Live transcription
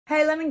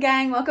Lemon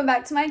Gang, welcome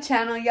back to my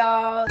channel,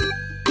 y'all.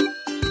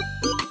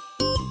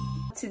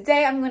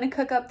 Today I'm gonna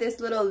cook up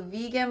this little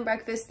vegan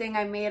breakfast thing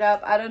I made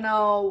up. I don't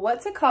know what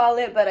to call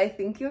it, but I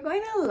think you're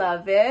going to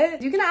love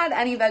it. You can add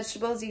any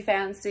vegetables you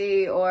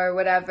fancy or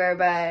whatever,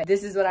 but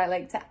this is what I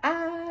like to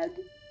add.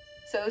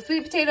 So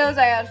sweet potatoes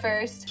I add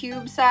first,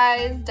 cube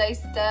size,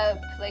 diced up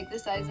like the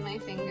size of my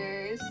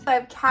fingers. I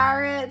have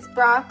carrots,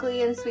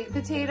 broccoli, and sweet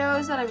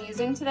potatoes that I'm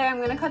using today. I'm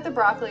gonna cut the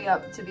broccoli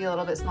up to be a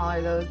little bit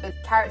smaller though, but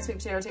carrot, sweet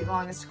potato take the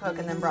longest to cook,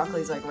 and then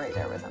broccoli's like right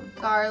there with them.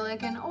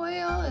 Garlic and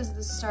oil is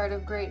the start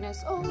of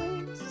greatness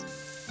always.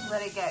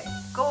 Let it get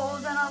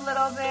golden a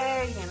little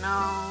bit, you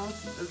know,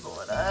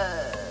 sizzle it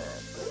up.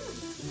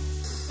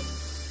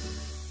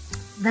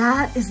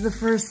 That is the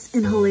first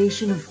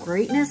inhalation of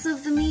greatness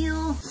of the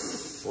meal.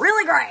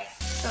 Really great.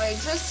 So I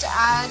just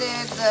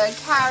added the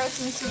carrots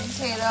and sweet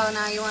potato.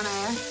 Now you want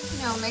to,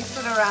 mix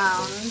it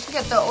around.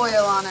 Get the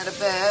oil on it a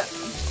bit.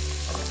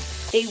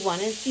 They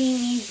want to see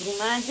me do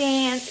my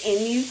dance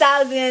in these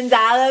 $1,000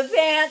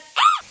 pants.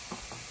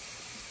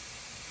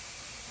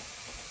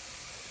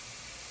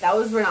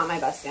 Those were not my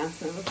best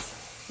dance moves.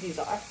 These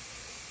are.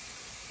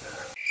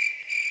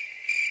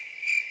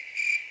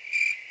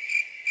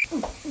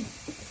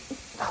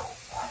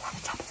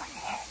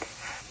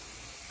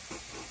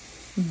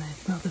 I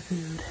smell the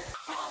food.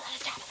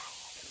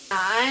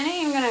 I ain't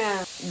even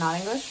gonna, not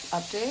English,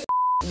 update.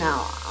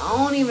 Now, I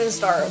won't even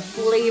start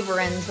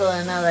flavoring until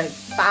another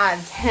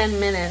 5-10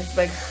 minutes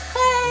because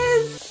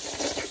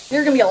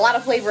there's gonna be a lot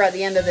of flavor at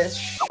the end of this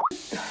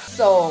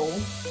so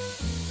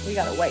we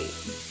gotta wait.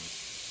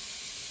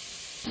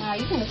 Now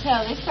you can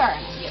tell they're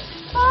starting to get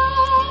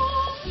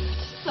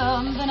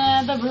something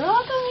at the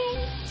broccoli.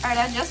 Alright,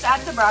 I just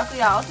added the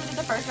broccoli. I also did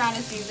the first round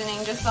of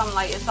seasoning, just some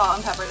light salt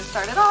and pepper to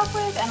start it off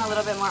with, and a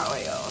little bit more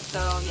oil.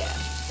 So yeah.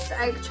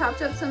 I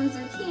chopped up some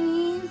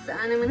zucchinis,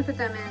 and I'm gonna put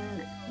them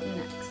in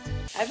next.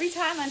 Every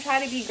time I try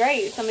to be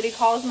great, somebody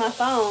calls my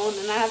phone,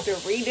 and I have to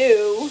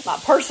redo my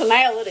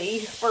personality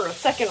for a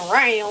second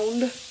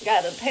round.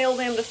 Gotta tell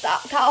them to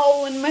stop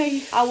calling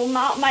me. I will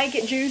not make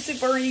it juicy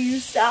for you.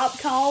 Stop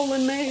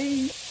calling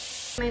me.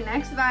 My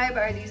next vibe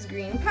are these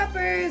green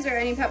peppers or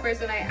any peppers,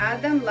 and I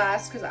add them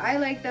last because I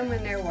like them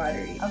when they're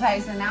watery.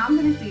 Okay, so now I'm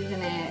gonna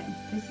season it.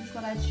 This is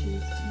what I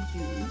choose to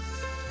use.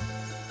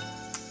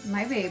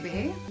 My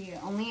baby, the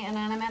only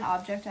inanimate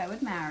object I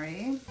would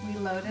marry. We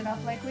load it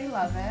up like we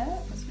love it.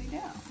 Yes, we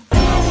do.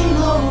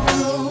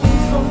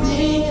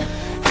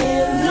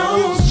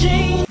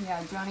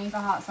 Yeah, don't eat the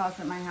hot sauce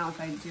at my house.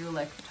 I do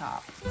lick the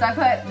top. So I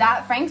put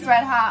that Frank's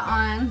Red Hot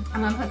on.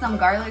 I'm gonna put some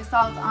garlic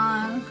salt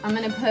on. I'm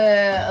gonna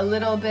put a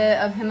little bit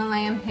of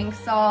Himalayan pink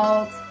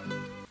salt.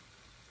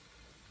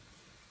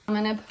 I'm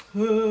gonna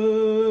put...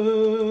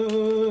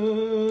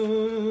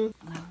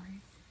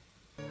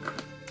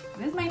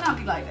 This may not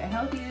be like the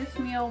healthiest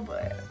meal,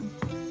 but...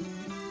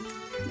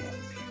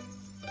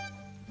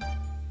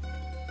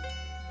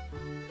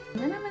 And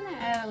then I'm gonna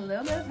add a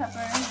little bit of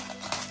pepper.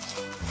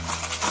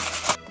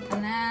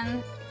 And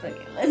then,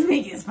 okay, let's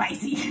make it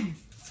spicy.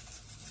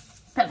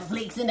 Pepper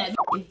flakes in that.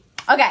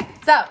 Okay,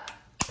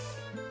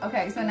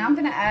 so now I'm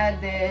gonna add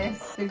the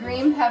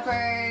green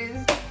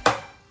peppers.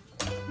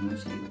 I'm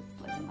gonna show you what it's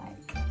looking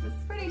like. This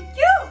is pretty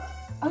cute.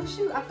 Oh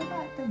shoot, I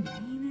forgot the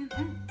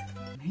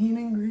main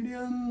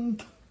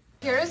ingredient.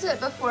 Here's it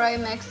before I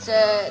mixed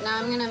it. Now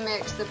I'm gonna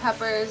mix the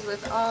peppers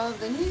with all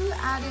the new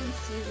added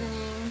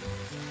seasoning.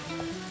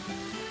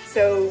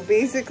 So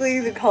basically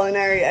the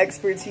culinary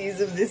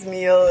expertise of this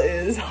meal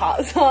is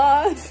hot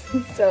sauce.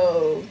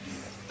 So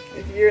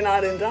if you're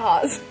not into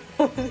hot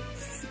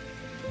sauce,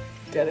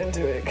 get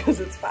into it because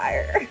it's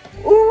fire.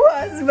 Ooh,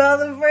 I smell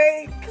the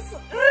Frank's.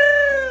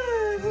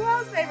 Who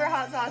else's favorite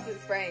hot sauce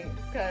is Frank's?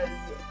 Because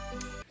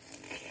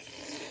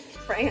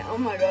Frank, oh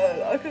my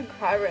god, I could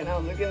cry right now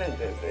looking at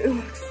this. It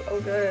looks so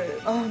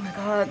good. Oh my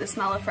god, the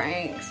smell of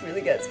Frank's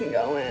really gets me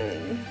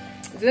going.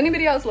 Does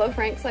anybody else love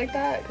Frank's like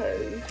that?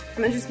 Because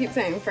I'm gonna just keep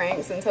saying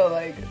Frank's until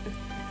like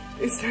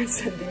they start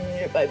sending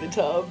me it by the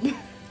tub.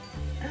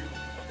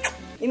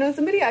 You know,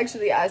 somebody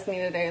actually asked me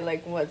today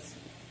like what's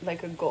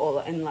like a goal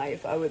in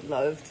life I would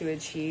love to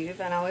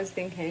achieve, and I was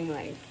thinking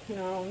like,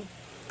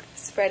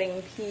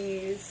 spreading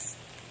peace,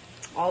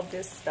 all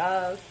this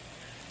stuff.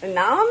 And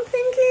now I'm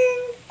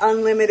thinking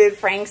unlimited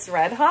Frank's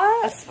Red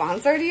Hot, a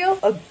sponsor deal,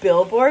 a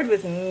billboard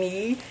with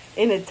me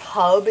in a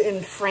tub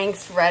in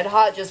Frank's Red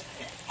Hot, just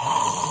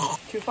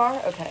too far?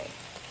 Okay.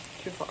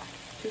 Too far.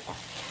 Too far.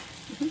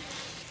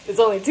 It's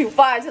only too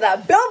far to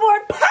that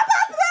billboard pop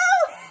up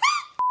though!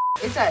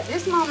 It's at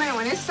this moment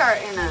when it's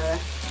starting to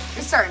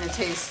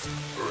taste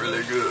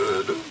really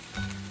good.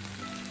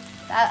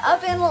 That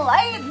oven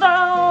light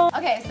though.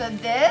 Okay, so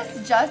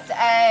this Just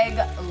Egg,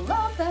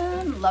 love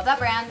them. Love that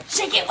brand.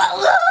 Shake it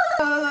well.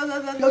 Sorry,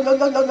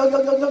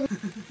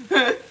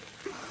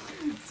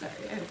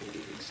 I have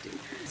ADHD.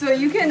 So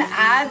you can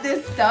add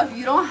this stuff.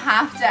 You don't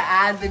have to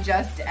add the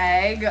Just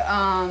Egg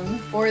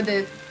or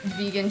the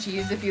vegan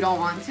cheese if you don't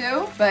want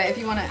to. But if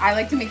you want to, I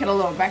like to make it a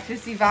little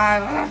breakfasty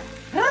vibe.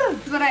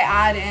 This is what I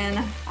add in.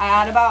 I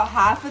add about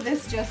half of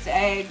this Just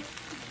Egg.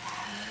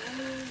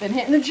 Been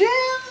hitting the gym.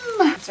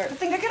 I'm starting to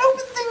think I can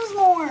open things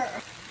more.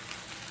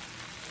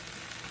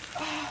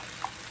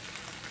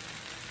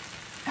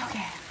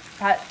 Okay,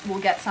 that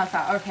will get stuff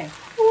out. Okay.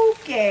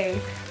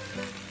 Okay.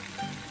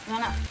 No,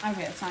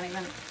 okay, it's not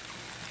even.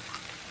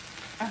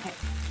 Okay.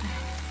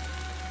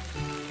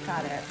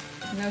 Got it.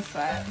 No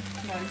sweat.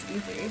 That was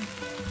easy.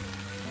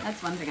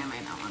 That's one thing I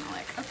might not want to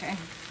like. Okay,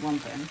 one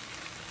thing.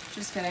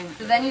 Just kidding.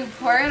 So then you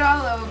pour it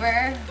all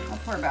over. I'll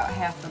pour about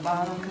half the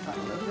bottle because I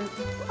love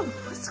it. Ooh,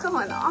 what's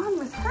going on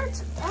with her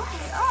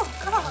today? Oh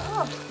God,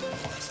 oh,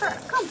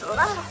 starting to come to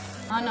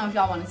life. I don't know if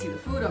y'all want to see the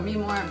food or me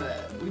more,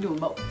 but we're doing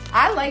both.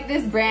 I like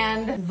this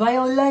brand,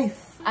 Violife.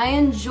 I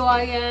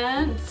enjoy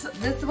it.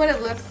 This is what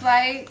it looks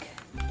like.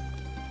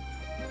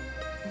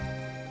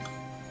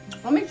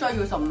 Let me show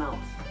you something else.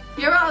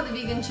 Here are all the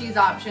vegan cheese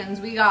options.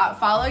 We got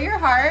Follow Your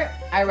Heart.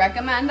 I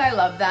recommend, I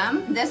love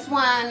them. This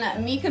one,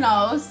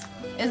 Mykonos,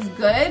 is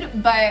good,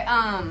 but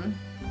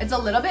it's a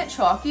little bit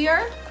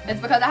chalkier. It's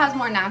because it has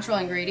more natural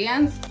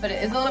ingredients, but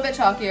it is a little bit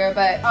chalkier.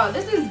 But oh,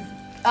 this is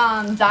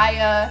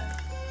Daya.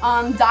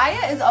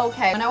 Daya is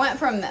okay. When I went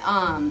from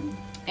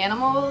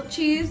animal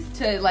cheese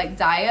to like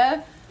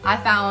Daya, I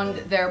found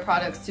their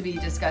products to be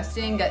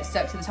disgusting, get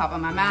stuck to the top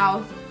of my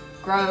mouth,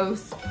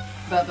 gross,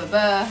 blah blah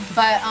blah.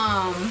 But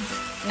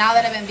now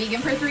that I've been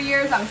vegan for 3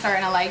 years, I'm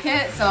starting to like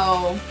it.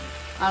 So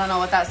I don't know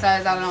what that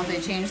says. I don't know if they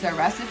changed their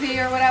recipe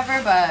or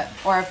whatever, but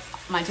or if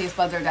my taste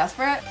buds are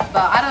desperate.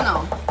 But I don't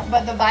know.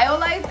 But the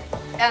Violife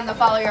and the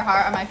Follow Your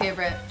Heart are my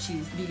favorite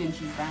vegan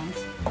cheese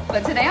brands.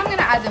 But today I'm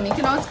gonna add the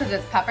Mykonos because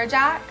it's pepper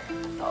jack.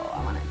 So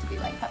I want it to be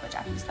like pepper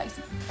jack and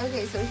spicy.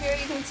 Okay, so here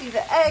you can see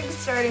the eggs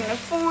starting to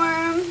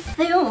form.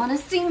 They don't wanna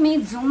see me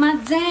do my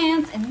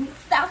dance in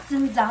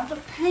 $1,000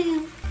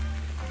 pants.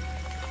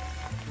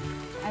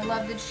 I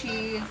love the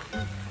cheese.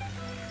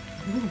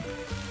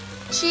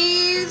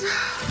 Cheese,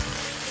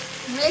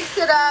 mix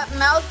it up,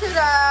 melt it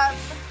up.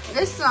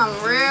 This is some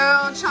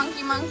real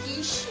chunky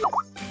monkey shit.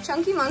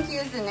 Chunky monkey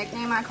is the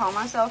nickname I call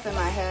myself in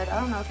my head. I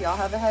don't know if y'all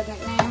have a head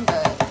nickname,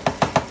 but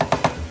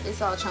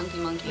it's all chunky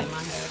monkey in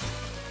my head.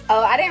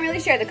 Oh, I didn't really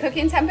share the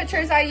cooking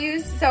temperatures I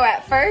used. So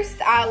at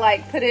first I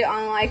like put it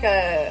on like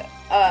a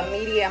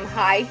medium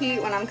high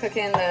heat when I'm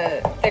cooking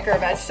the thicker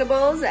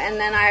vegetables. And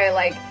then I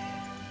like,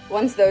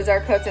 once those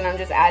are cooked and I'm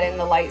just adding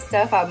the light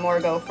stuff, I'd more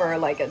go for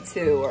like a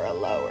 2 or a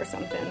low or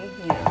something,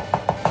 you know,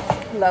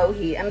 low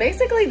heat. And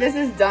basically this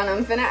is done.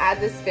 I'm finna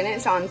add the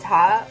spinach on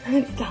top.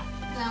 It's done.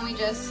 Then we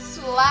just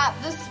slap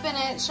the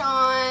spinach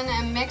on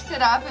and mix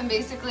it up, and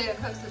basically it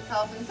cooks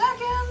itself in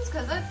seconds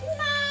because it's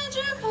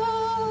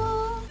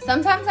magical.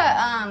 Sometimes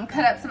I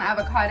cut up some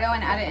avocado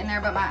and add it in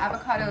there, but my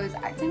avocado is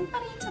acting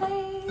funny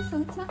today, so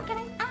it's not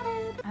getting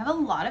added. I have a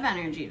lot of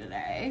energy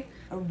today.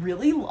 A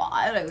really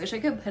lot. I wish I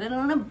could put it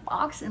in a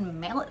box and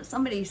mail it to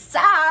somebody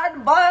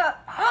sad, but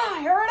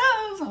here it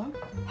is.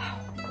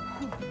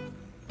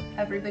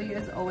 Everybody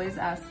is always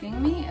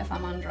asking me if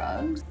I'm on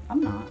drugs.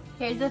 I'm not.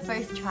 Here's the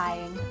first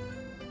trying.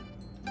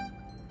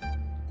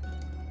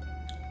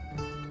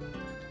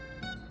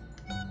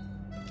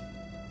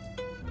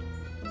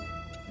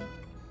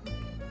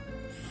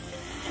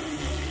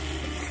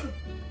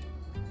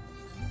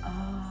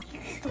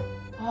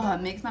 Oh,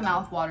 it makes my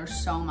mouth water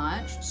so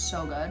much. It's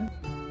so good.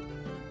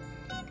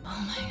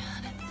 Oh my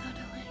God, it's so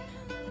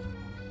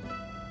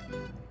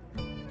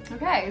delicious.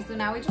 Okay, so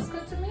now we just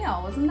cooked a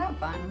meal. Wasn't that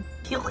fun?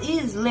 Here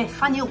is le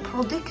final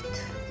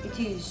product. It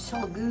is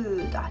so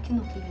good. I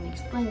cannot even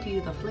explain to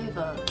you the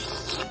flavor.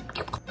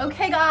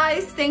 Okay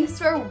guys, thanks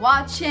for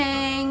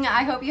watching.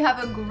 I hope you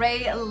have a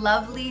great,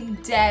 lovely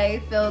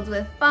day filled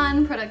with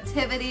fun,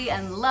 productivity,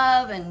 and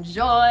love and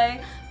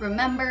joy.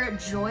 Remember,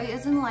 joy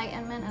is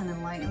enlightenment and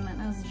enlightenment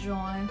is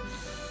joy.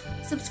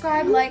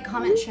 Subscribe, like,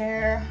 comment,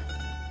 share.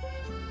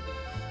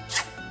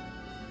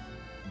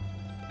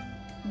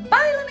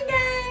 Bye, Lemon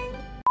Gang!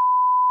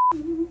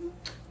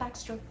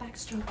 Backstroke,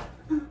 backstroke,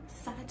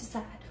 side to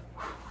side.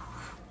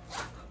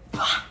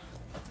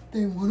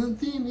 They wanna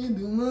see me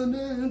do my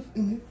dance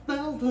in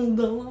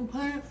 $1,000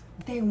 pants.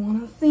 They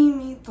wanna see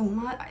me do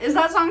my... Is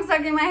that song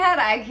stuck in my head?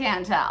 I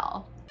can't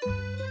tell.